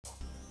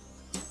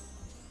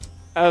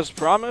As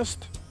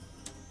promised,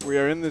 we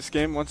are in this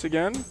game once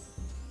again.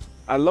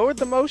 I lowered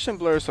the motion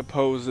blur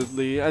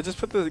supposedly. I just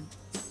put the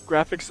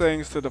graphics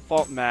settings to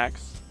default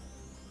max.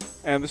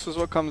 And this is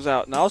what comes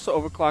out. And I also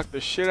overclocked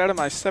the shit out of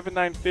my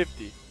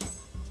 7950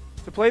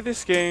 to play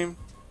this game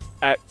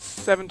at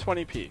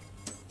 720p.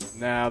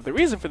 Now, the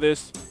reason for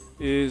this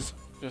is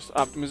just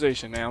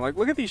optimization. Now, like,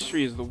 look at these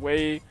trees. The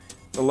way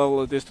the level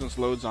of distance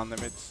loads on them,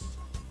 it's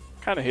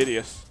kind of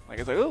hideous. Like,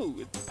 it's like, oh,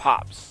 it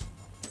pops.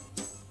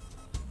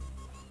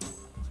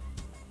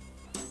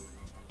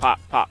 Pop,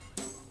 pop.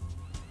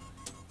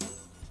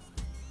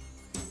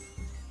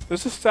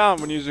 There's a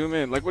sound when you zoom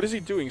in. Like, what is he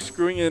doing?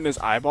 Screwing in his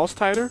eyeballs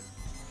tighter?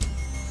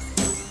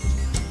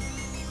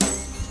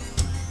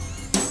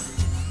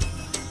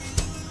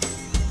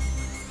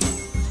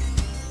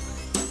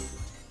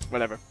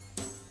 Whatever.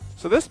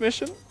 So this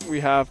mission,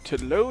 we have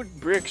to load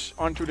bricks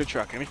onto the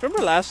truck. And if you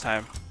remember last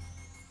time,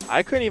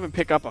 I couldn't even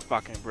pick up a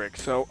fucking brick.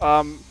 So,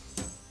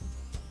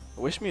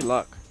 wish me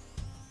luck.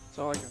 That's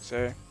all I can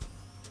say.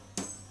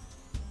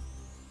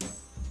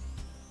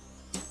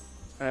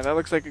 And that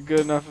looks like a good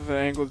enough of an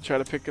angle to try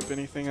to pick up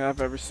anything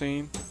I've ever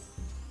seen.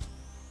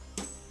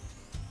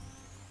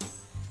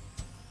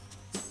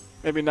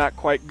 Maybe not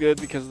quite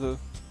good because I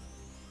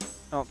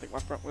don't think my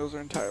front wheels are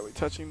entirely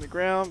touching the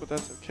ground, but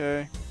that's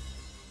okay.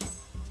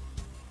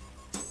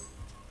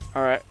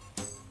 Alright.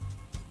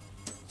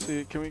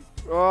 See, can we...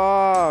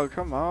 Oh,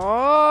 come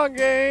on,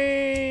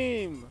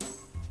 game!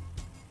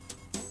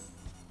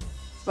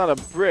 It's not a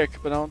brick,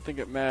 but I don't think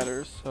it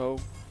matters, so...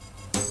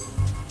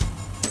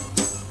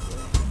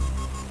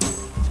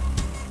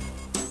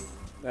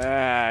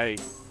 Hey.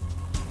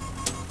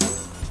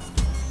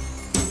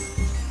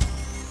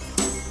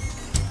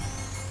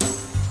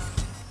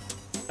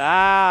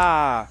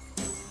 Ah!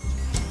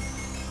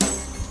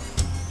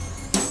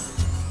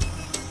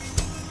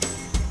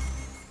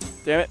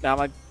 Damn it, now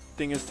my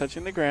thing is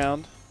touching the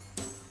ground.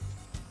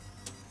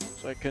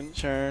 So I couldn't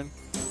churn.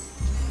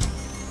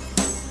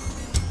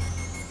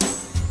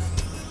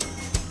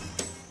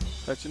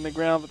 Touching the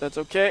ground, but that's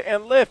okay.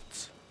 And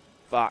lift!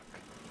 Fuck.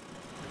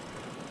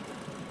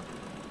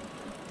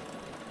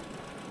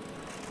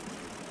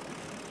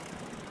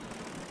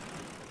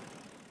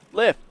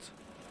 Lift.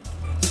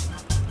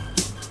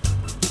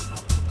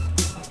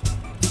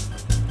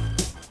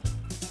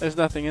 There's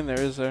nothing in there,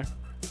 is there?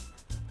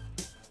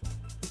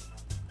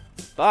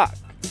 Fuck.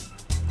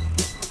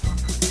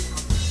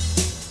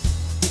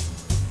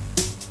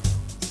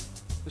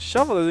 The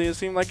shovel doesn't even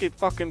seem like it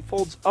fucking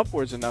folds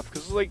upwards enough,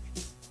 because like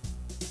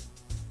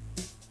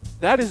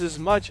that is as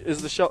much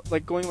as the shovel,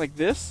 like going like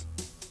this.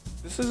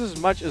 This is as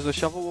much as the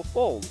shovel will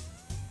fold.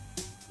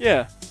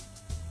 Yeah.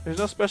 There's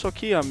no special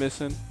key I'm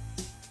missing.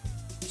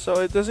 So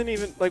it doesn't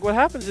even, like, what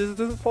happens is it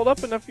doesn't fold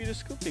up enough for you to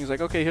scoop things.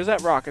 Like, okay, here's that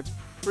rock. It's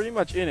pretty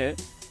much in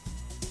it.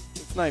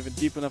 It's not even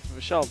deep enough of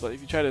a shell, but if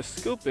you try to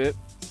scoop it,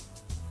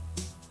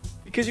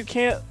 because you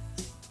can't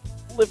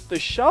lift the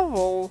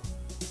shovel,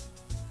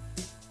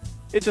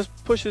 it just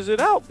pushes it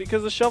out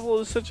because the shovel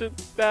is such a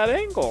bad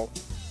angle.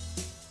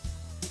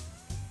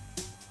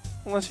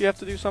 Unless you have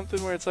to do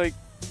something where it's like,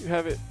 you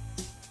have it,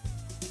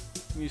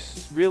 you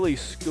really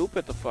scoop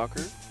at the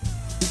fucker.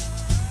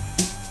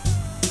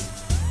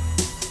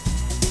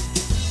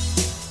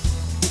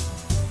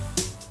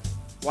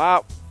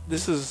 Wow,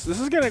 this is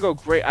gonna go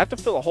great. I have to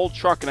fill a whole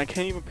truck and I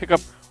can't even pick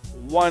up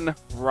one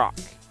rock.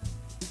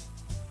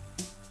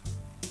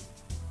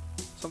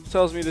 Something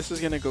tells me this is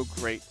gonna go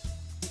great.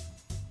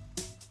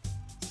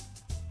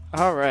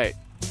 Alright.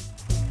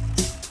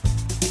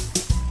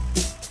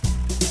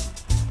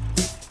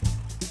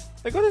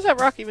 Like, what is that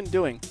rock even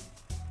doing?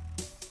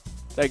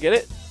 Did I get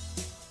it?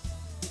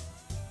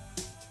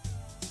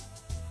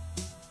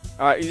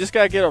 Alright, you just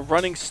gotta get a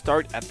running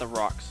start at the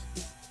rocks.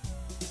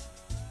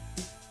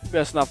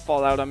 Best not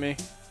fall out on me.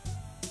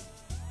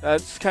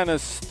 That's kind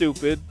of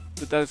stupid,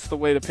 but that's the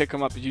way to pick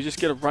them up. Is you just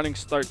get a running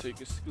start so you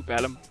can scoop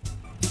at them.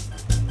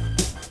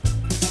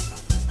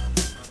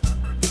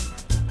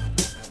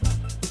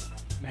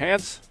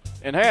 Enhance,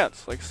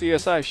 enhance, like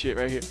CSI shit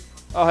right here.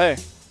 Oh hey,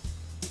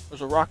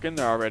 there's a rock in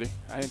there already.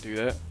 I didn't do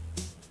that.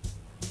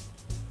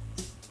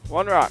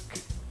 One rock.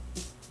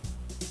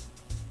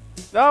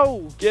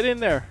 No, get in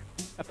there.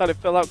 I thought it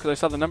fell out because I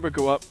saw the number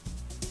go up.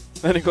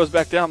 Then it goes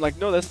back down. I'm like,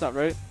 no, that's not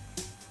right.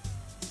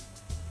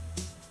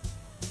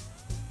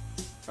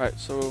 Alright,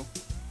 so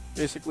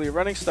basically a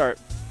running start.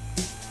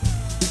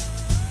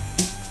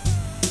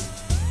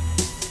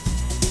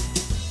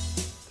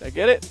 Did I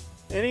get it?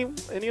 Any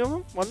of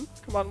them? One?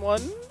 Come on,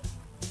 one.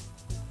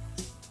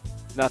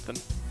 Nothing.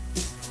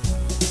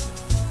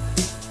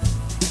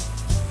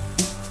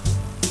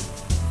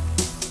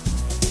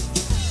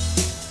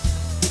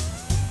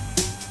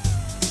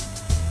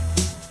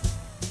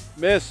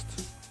 Missed.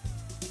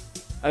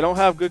 I don't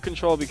have good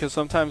control because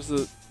sometimes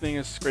the thing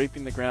is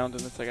scraping the ground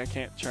and it's like I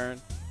can't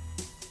churn.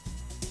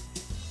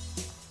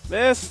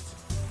 Missed.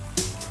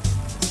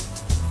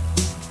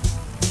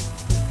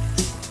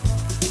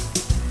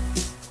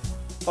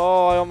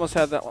 Oh, I almost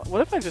had that one.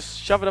 What if I just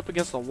shove it up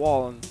against the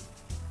wall and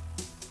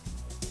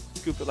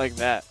scoop it like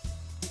that?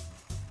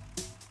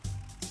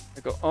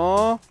 I go,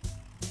 oh.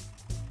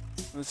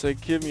 And say,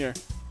 come here.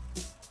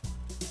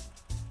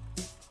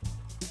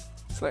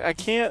 It's like I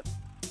can't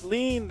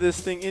lean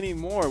this thing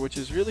anymore, which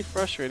is really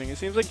frustrating. It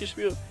seems like you should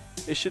be able,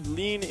 it should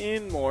lean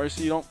in more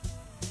so you don't,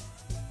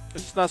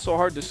 it's not so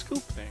hard to scoop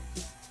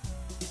things.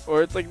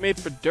 Or it's like made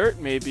for dirt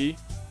maybe.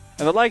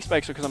 And the lag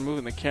spikes are because I'm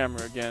moving the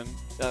camera again.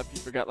 If you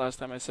forgot last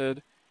time I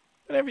said,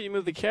 whenever you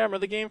move the camera,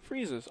 the game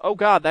freezes. Oh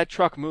god, that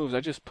truck moves.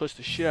 I just pushed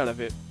the shit out of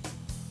it.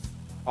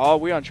 Oh,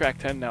 we're on track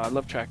 10 now. I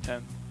love track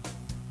 10.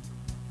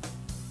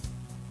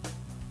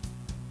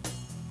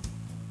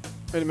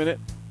 Wait a minute.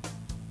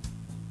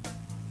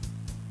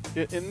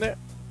 Get in there.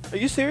 Are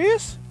you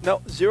serious? No,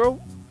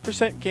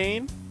 0%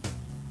 gain?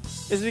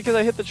 Is it because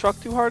I hit the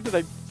truck too hard? Did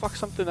I fuck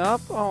something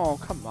up? Oh,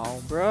 come on,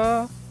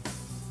 bruh.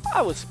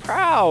 I was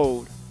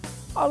proud.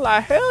 I was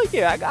like, hell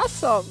yeah, I got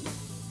something.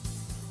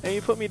 And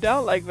you put me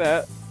down like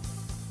that.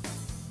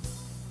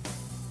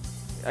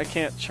 I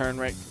can't turn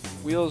right.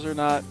 Wheels are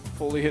not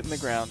fully hitting the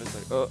ground.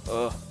 It's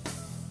like,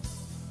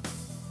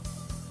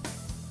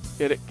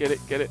 Get it, get it,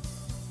 get it.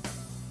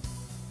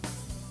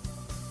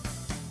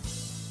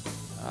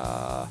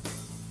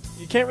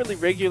 You can't really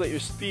regulate your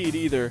speed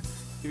either.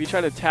 If you try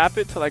to tap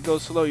it till I go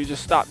slow, you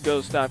just stop,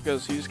 go, stop, go.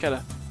 So you just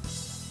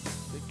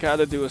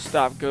gotta do a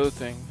stop, go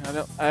thing.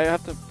 I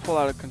have to pull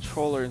out a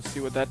controller and see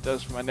what that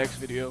does for my next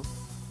video.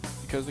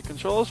 Because the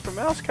controls for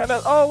mouse kind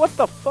of, oh, what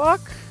the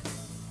fuck?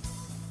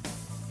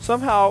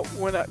 Somehow,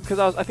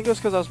 I think it was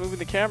because I was moving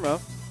the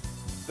camera,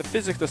 the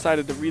physics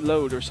decided to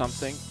reload or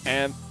something,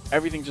 and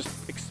everything just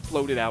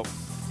exploded out.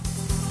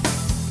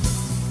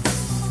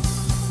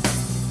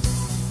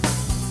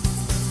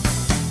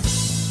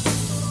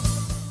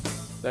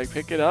 Did I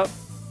pick it up?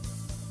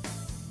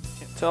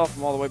 Can't tell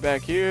from all the way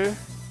back here.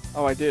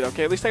 Oh, I did.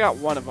 Okay, at least I got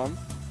one of them.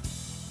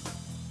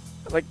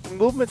 Like,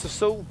 movements are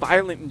so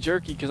violent and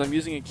jerky because I'm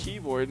using a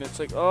keyboard, and it's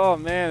like, oh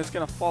man, it's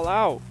gonna fall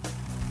out.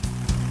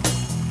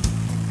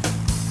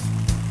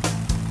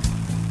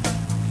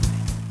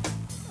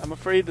 I'm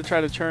afraid to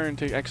try to turn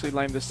to actually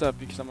line this up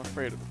because I'm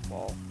afraid of the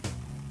fall.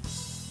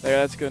 There,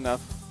 that's good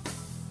enough.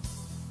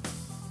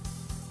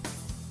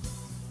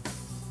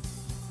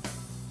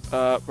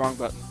 Wrong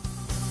button.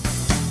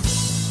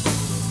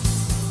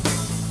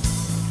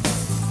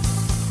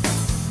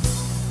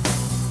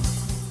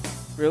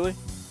 Really?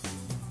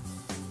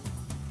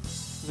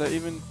 Is that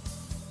even?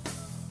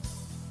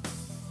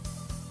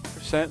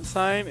 Percent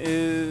sign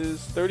is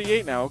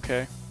 38 now.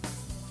 Okay.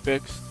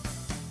 Fixed.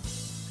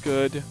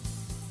 Good.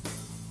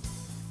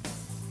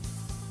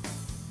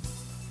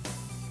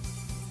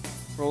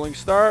 Rolling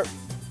start.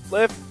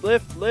 Lift,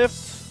 lift,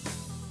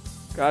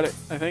 lift. Got it,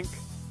 I think.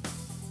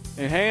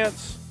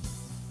 Enhance.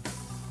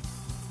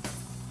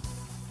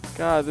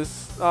 God,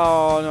 this.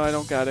 Oh, no, I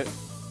don't got it.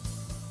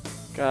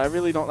 God, I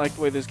really don't like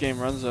the way this game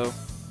runs, though.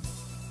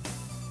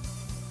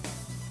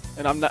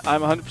 And I'm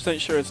 100%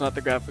 sure it's not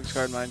the graphics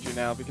card, mind you,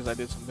 now, because I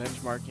did some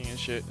benchmarking and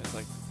shit. And it's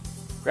like,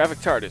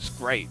 graphics card is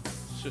great.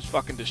 It just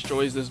fucking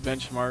destroys this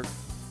benchmark.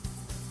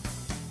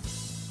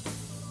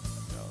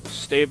 You know,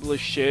 stable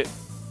as shit.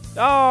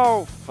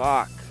 Oh,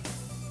 fuck.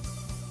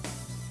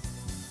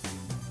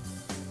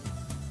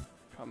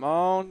 Come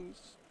on.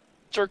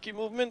 Jerky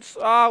movements.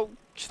 Oh,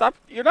 stop.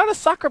 You're not a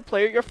soccer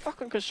player. You're a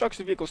fucking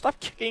construction vehicle. Stop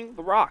kicking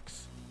the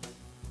rocks.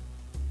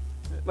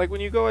 Like,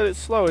 when you go at it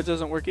slow, it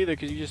doesn't work either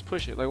because you just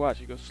push it. Like, watch.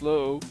 You go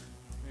slow.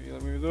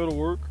 Maybe that'll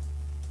work.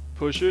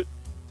 Push it.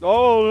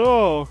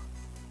 Oh,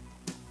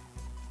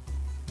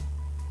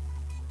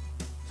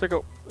 no.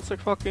 It's like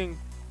fucking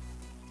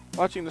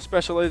watching the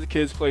special ed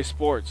kids play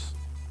sports.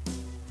 It's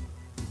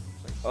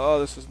like, oh,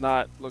 this does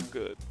not look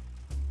good.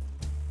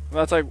 And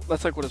that's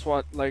like what it's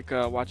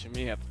watching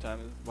me half the time,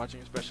 is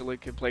watching a special ed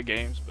kid play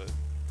games, but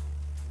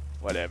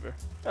whatever.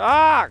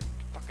 Ah,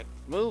 fucking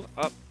move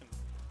up.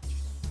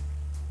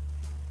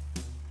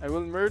 I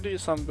will murder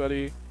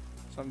somebody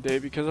someday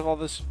because of all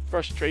this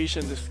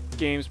frustration this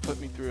game's put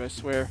me through, I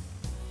swear.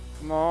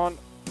 Come on.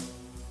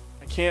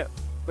 I can't,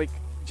 like,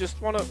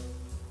 just wanna...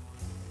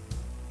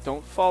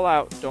 Don't fall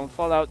out. Don't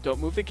fall out. Don't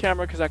move the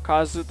camera because that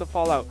causes it to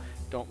fall out.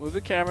 Don't move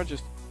the camera.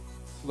 Just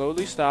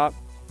slowly stop.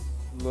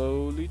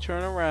 Slowly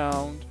turn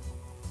around.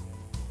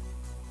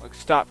 Like,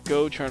 stop,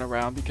 go, turn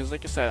around. Because,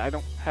 like I said, I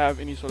don't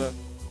have any sort of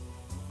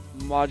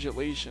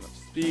modulation of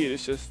speed.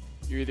 It's just,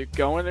 you're either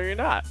going or you're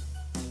not.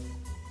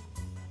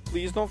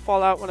 Please don't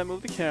fall out when I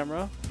move the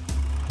camera.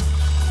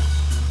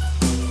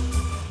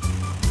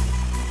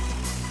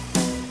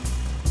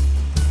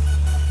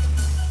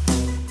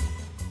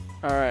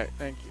 Alright,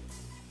 thank you.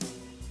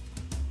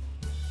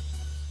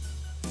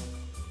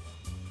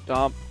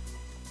 Dump.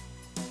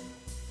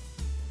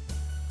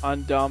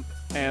 Undump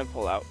and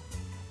pull out.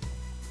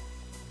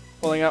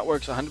 Pulling out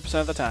works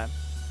 100% of the time.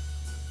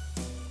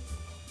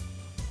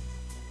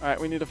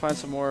 Alright, we need to find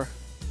some more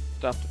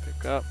stuff to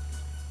pick up.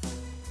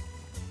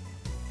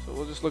 So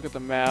we'll just look at the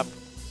map.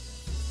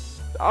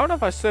 I don't know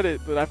if I said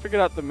it, but I figured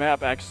out the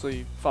map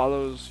actually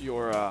follows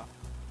your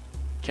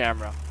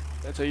camera.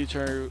 That's how you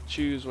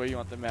choose where you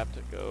want the map to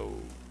go.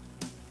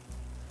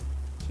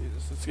 So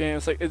Jesus, this game,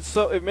 it's like,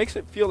 it makes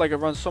it feel like it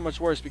runs so much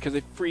worse because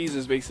it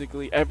freezes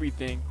basically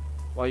everything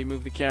while you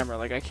move the camera.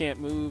 Like, I can't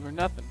move or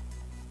nothing.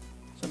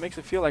 So it makes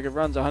it feel like it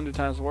runs 100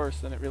 times worse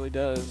than it really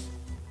does.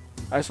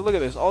 Alright, so look at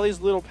this. All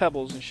these little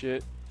pebbles and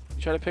shit.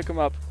 You try to pick them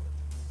up,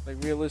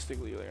 like,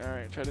 realistically. Like,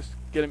 alright, try to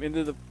get them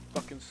into the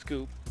fucking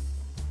scoop.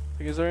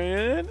 Because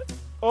they're in.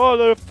 Oh,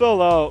 they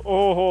fell out.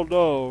 Oh,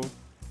 no.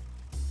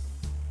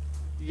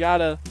 You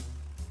gotta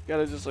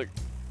just, like,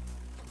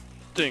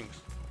 things.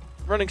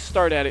 Running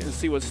start at it and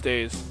see what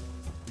stays.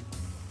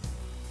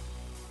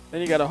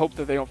 Then you gotta hope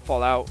that they don't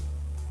fall out.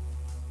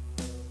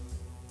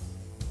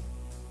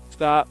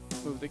 Stop.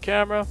 Move the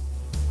camera.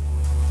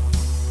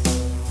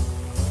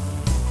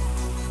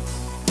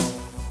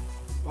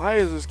 Why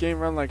does this game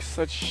run like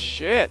such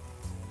shit?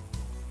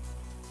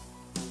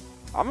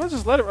 I'm gonna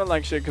just let it run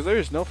like shit because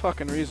there's no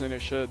fucking reason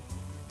it should.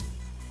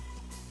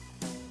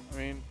 I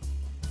mean,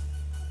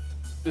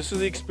 this is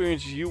the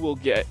experience you will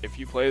get if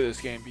you play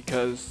this game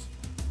because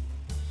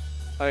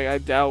I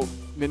doubt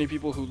many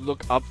people who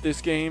look up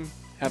this game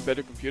have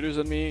better computers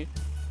than me.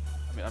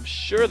 I mean, I'm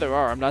sure there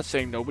are. I'm not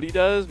saying nobody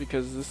does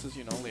because this is,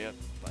 you know, only a,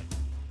 like,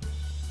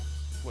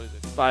 what is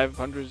it, $500,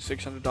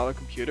 $600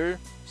 computer.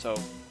 So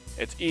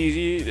it's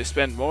easy to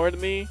spend more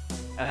than me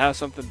and have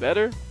something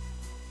better.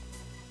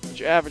 But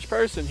your average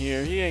person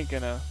here, he ain't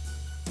gonna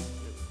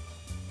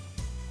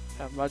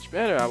have much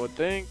better, I would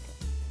think.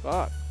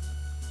 Fuck.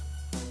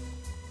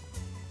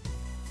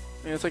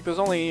 I mean, it's like there's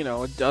only, you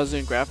know, a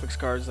dozen graphics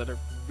cards that are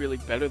really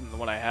better than the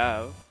one I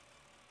have.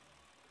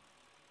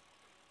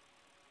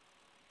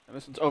 And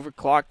this one's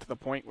overclocked to the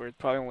point where it's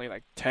probably only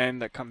like 10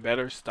 that come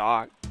better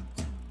stock.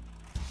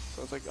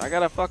 So it's like, I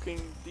got a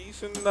fucking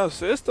decent enough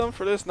system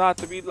for this not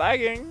to be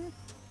lagging.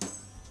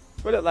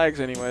 But it lags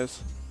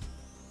anyways.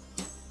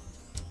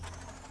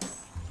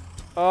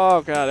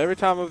 Oh god, every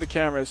time I move the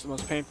camera, it's the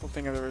most painful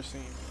thing I've ever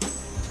seen.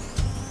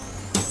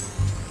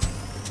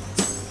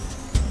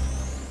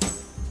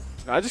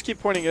 I just keep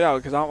pointing it out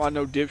because I don't want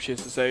no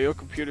dipshits to say your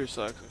computer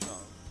sucks or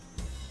something.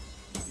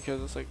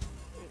 Because it's like,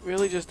 it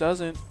really just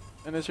doesn't.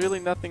 And there's really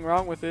nothing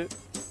wrong with it.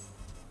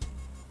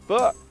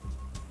 But,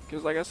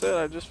 because like I said,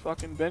 I just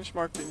fucking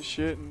benchmarked it and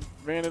shit and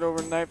ran it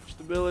overnight for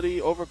stability,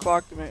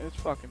 overclocked it, man, it's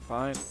fucking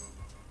fine.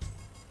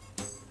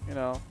 You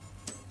know.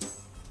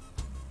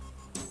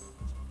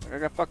 Like I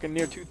got fucking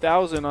near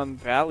 2,000 on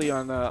Valley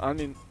on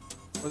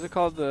what's it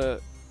called?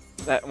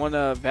 That one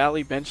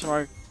Valley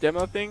benchmark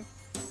demo thing?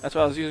 That's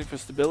what I was using for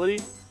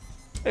stability.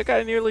 It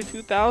got nearly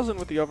 2,000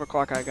 with the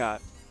overclock I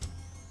got.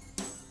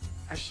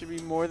 I should be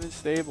more than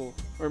stable.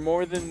 Or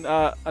more than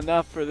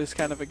enough for this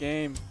kind of a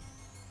game.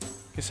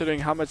 Considering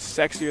how much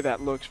sexier that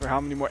looks for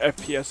how many more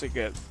FPS it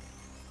gets.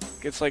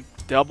 It gets like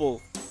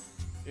double,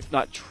 if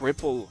not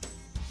triple,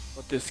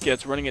 what this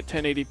gets running at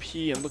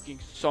 1080p and looking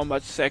so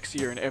much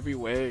sexier in every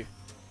way.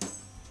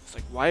 It's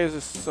like, why is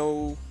this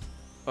so...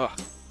 Ugh.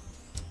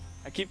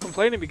 I keep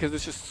complaining because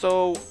it's just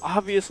so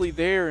obviously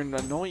there and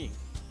annoying.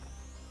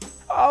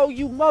 Oh,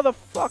 you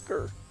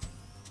motherfucker!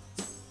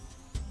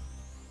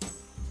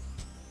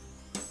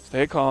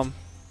 Stay calm.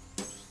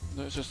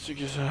 It's just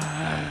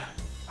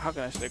how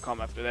can I stay calm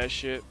after that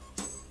shit?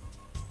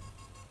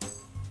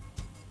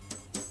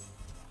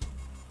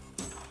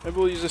 Maybe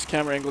we'll use this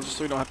camera angle just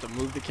so we don't have to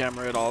move the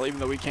camera at all, even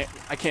though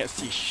I can't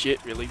see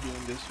shit really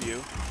doing this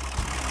view.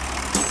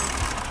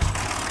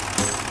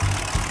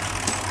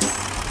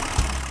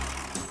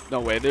 No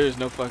way, there's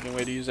no fucking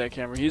way to use that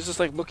camera. He's just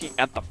like looking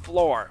at the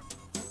floor.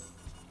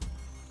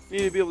 You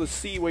need to be able to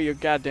see where you're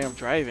goddamn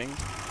driving.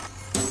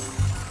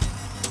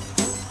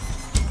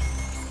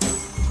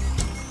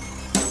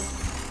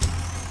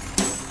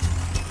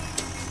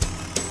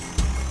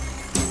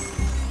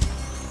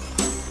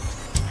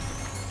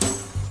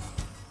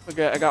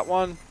 Okay, I got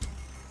one.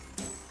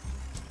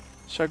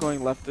 Let's try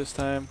going left this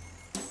time.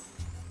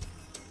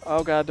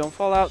 Oh god, don't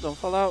fall out, don't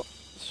fall out.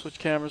 Switch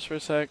cameras for a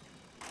sec.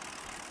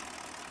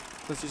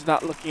 Since he's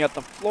not looking at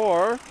the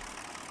floor,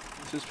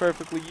 this is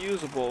perfectly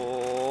usable.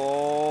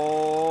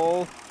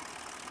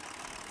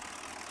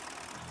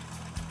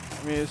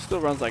 I mean, it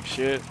still runs like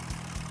shit.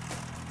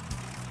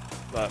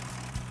 But,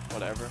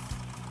 whatever.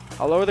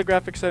 I'll lower the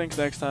graphic settings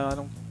next time, I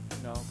don't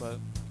know, but...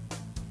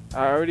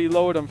 I already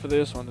lowered them for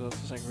this one.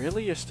 It's like,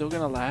 really? You're still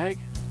gonna lag?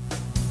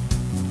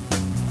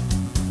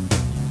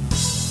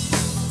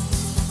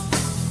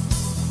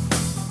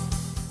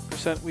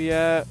 Percent we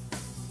at?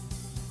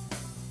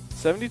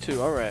 72,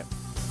 alright.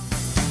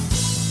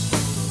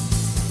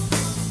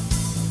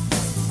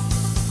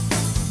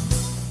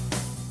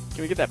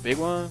 Can we get that big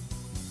one?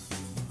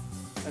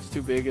 That's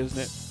too big, isn't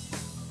it?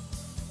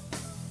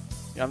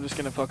 Yeah, I'm just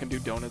gonna fucking do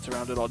donuts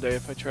around it all day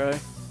if I try.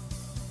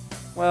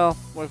 Well,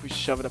 what if we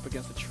shove it up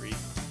against a tree?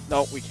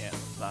 No, we can't.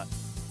 It's not.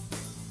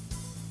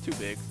 Too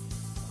big.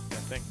 I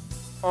think.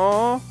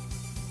 Oh.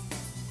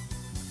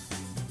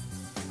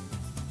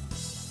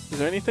 Is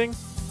there anything?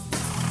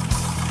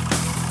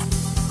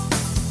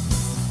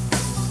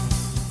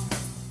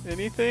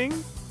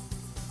 Anything?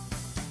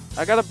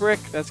 I got a brick.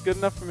 That's good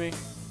enough for me.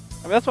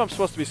 I mean, that's what I'm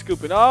supposed to be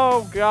scooping.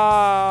 Oh,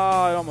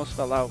 God. I almost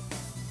fell out.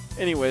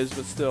 Anyways,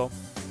 but still.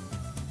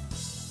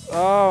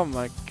 Oh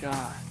my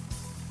god.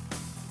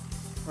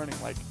 Running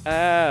like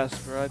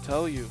ass, bro, I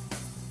tell you.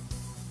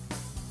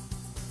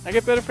 I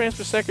get better frames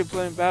per second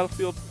playing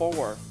Battlefield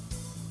 4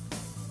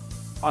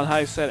 on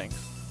high settings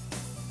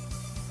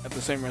at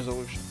the same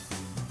resolution.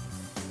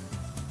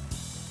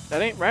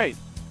 That ain't right.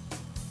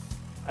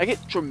 I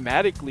get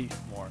dramatically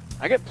more.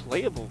 I get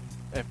playable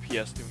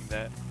FPS doing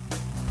that.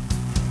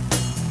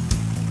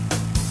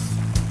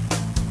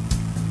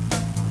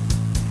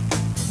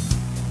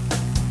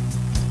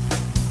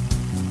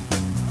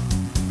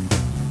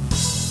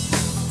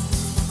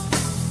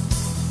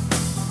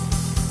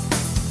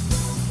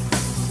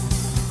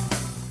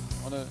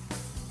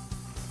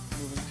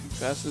 Moving too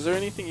fast. Is there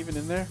anything even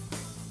in there?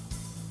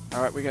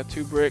 Alright, we got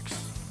 2 bricks.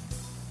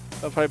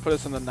 That'll probably put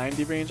us in the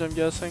 90 range, I'm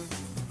guessing.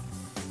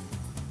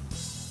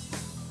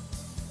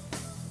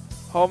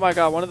 Oh my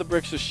god, one of the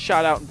bricks just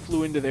shot out and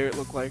flew into there, it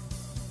looked like.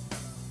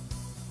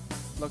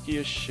 Lucky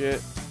as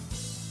shit.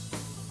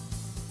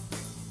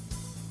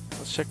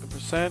 Let's check the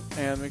percent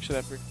and make sure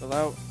that brick fell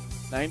out.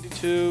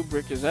 92,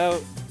 brick is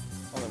out.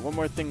 Only one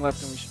more thing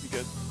left and we should be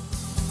good.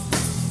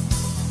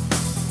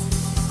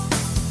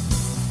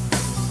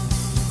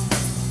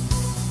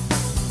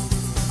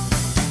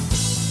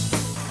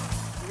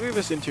 Look at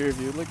this interior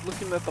view, like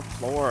looking at the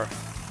floor.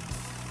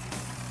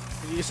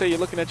 You say you're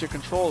looking at your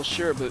controls,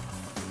 sure, but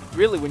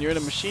really when you're in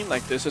a machine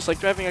like this, it's like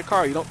driving a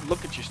car. You don't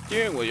look at your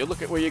steering wheel, you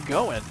look at where you're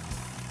going.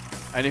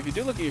 And if you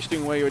do look at your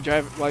steering wheel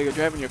while you're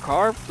driving your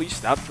car, please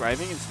stop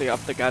driving and stay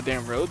off the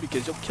goddamn road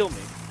because you'll kill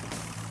me.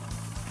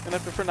 And I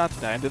prefer not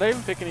to die. And did I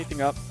even pick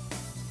anything up?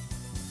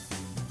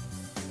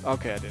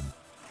 Okay, I did.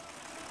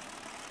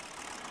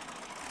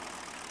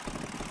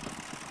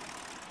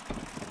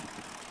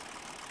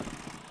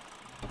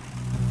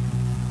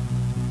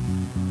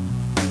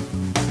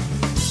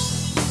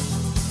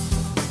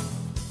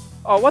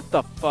 Oh, what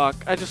the fuck?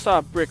 I just saw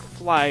a brick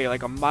fly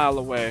like a mile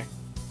away.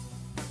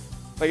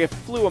 Like it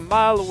flew a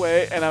mile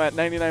away and I'm at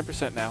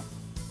 99% now.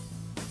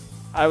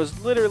 I was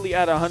literally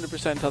at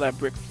 100% until that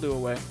brick flew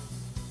away.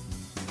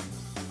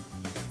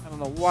 I don't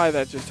know why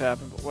that just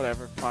happened, but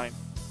whatever, fine.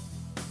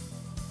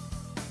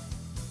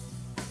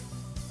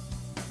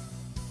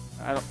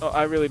 I don't know.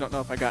 I really don't know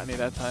if I got any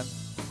that time.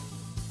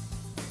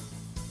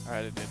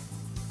 Alright, I did.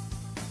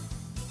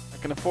 I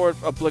can afford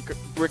a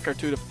brick or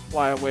two to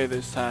fly away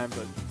this time,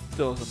 but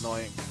still is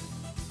annoying.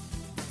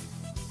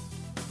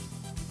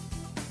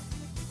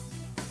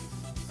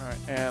 Alright,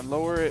 and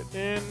lower it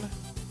in.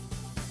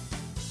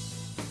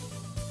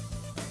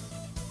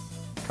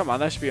 Come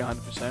on, that should be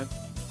 100%.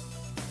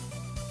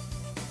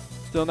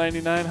 Still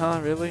 99,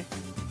 huh? Really?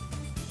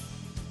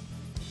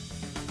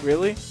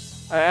 Really?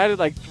 I added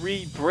like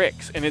 3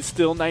 bricks and it's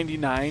still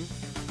 99?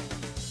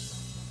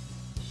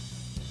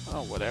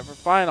 Oh, whatever.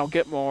 Fine, I'll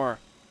get more.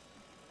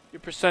 Your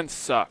percents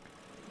suck.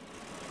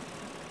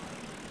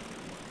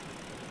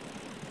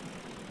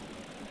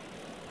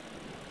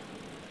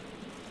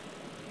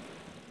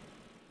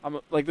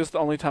 Like, this is the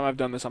only time I've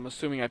done this. I'm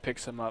assuming I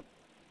picked some up.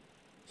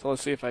 So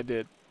let's see if I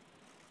did.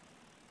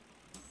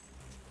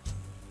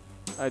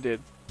 I did.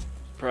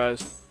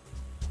 Surprised.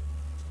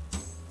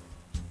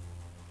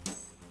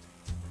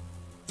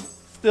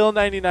 Still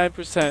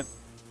 99%.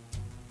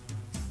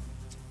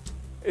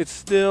 It's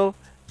still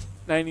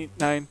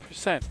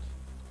 99%.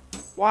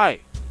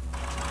 Why?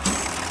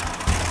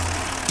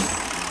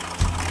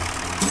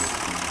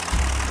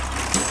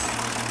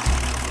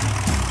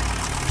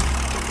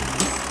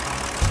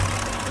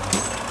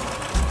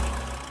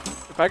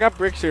 If I got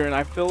bricks here and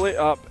I fill it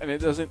up and it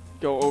doesn't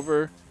go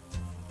over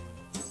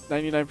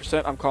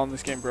 99%, I'm calling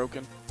this game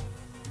broken.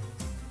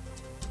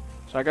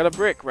 So I got a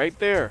brick right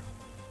there.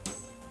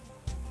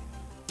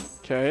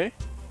 Okay.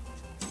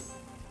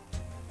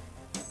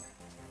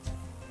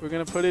 We're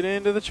gonna put it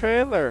into the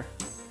trailer.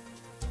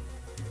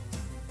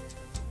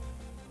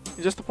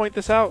 And just to point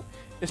this out,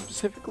 it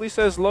specifically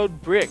says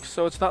load bricks,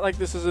 so it's not like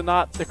this is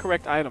not the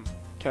correct item.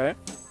 Okay.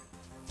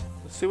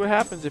 Let's see what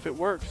happens if it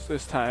works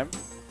this time.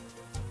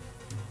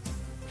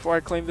 Before I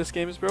claim this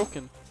game is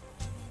broken.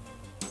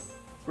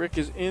 Brick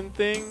is in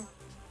thing.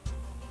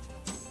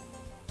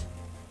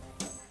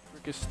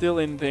 Brick is still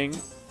in thing.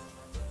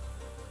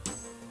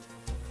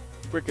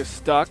 Brick is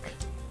stuck.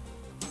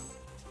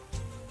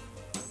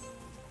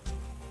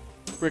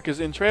 Brick is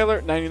in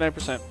trailer,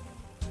 99%.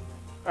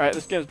 Alright,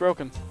 this game is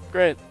broken.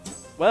 Great.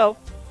 Well,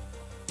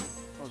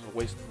 that was a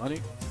waste of money.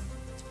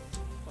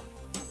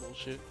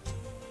 Bullshit.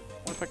 I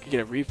wonder if I could get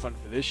a refund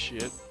for this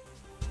shit.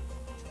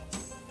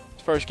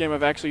 First game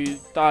I've actually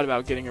thought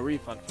about getting a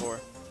refund for.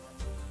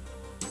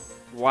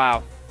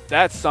 Wow,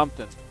 that's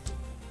something.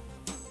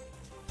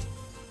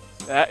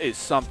 That is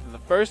something. The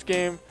first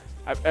game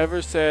I've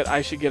ever said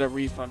I should get a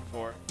refund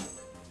for.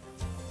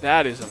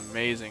 That is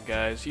amazing,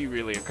 guys. You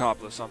really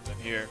accomplished something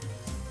here.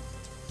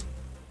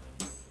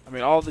 I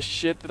mean, all the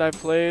shit that I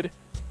played,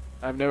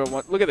 I've never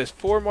won. Look at this,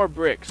 4 more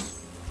bricks.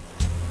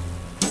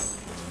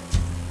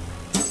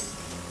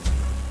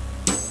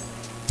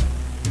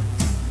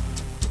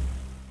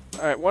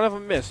 Alright, one of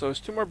them missed, so there's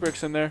 2 more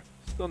bricks in there.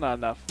 Still not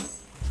enough.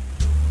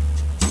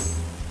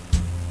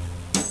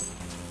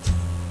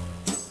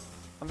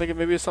 I'm thinking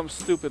maybe it's something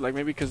stupid, like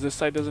maybe because this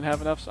site doesn't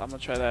have enough, so I'm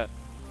gonna try that.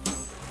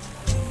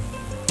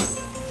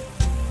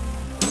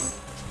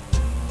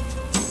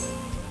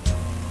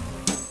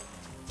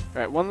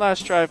 Alright, one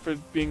last try for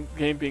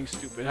game being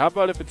stupid. How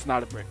about if it's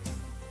not a brick?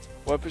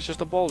 What if it's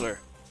just a boulder?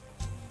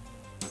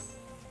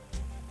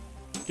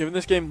 Giving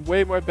this game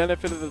way more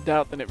benefit of the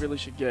doubt than it really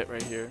should get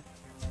right here.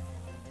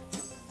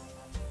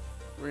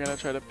 We're gonna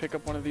try to pick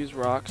up one of these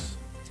rocks.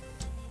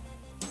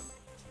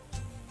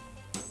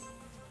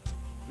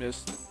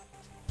 Missed.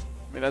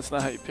 I mean, that's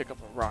not how you pick up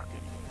a rock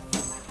anymore.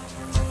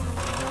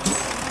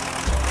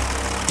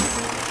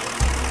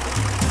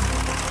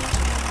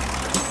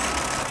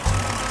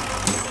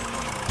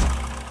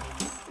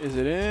 Is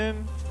it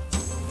in?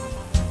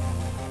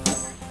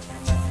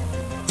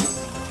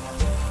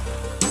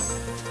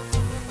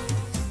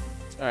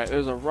 Alright,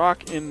 there's a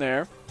rock in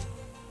there.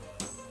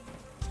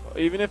 So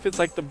even if it's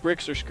like the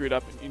bricks are screwed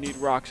up and you need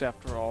rocks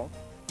after all,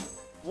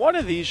 one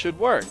of these should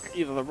work.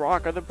 Either the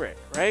rock or the brick,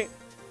 right?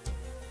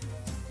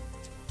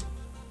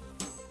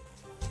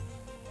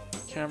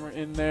 Camera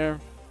in there.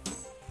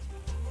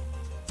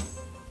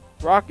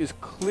 Rock is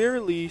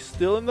clearly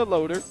still in the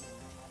loader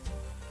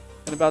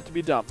and about to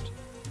be dumped.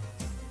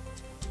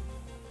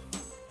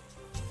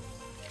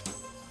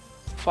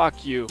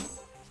 Fuck you.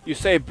 You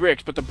say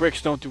bricks, but the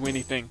bricks don't do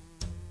anything.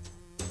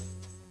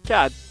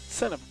 God,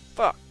 son of a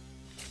fuck.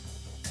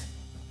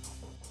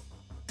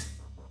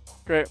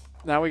 Great.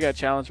 Now we got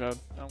challenge mode.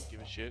 I don't give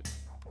a shit.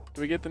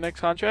 Do we get the next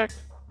contract?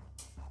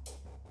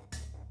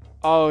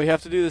 Oh, we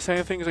have to do the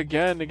same things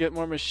again to get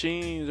more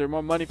machines or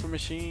more money for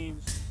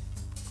machines.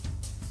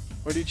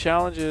 Or do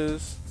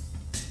challenges.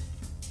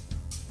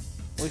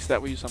 At least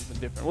that we use something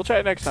different. We'll try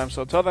it next time.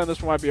 So until then, this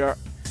is WhyBeAre.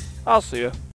 I'll see ya.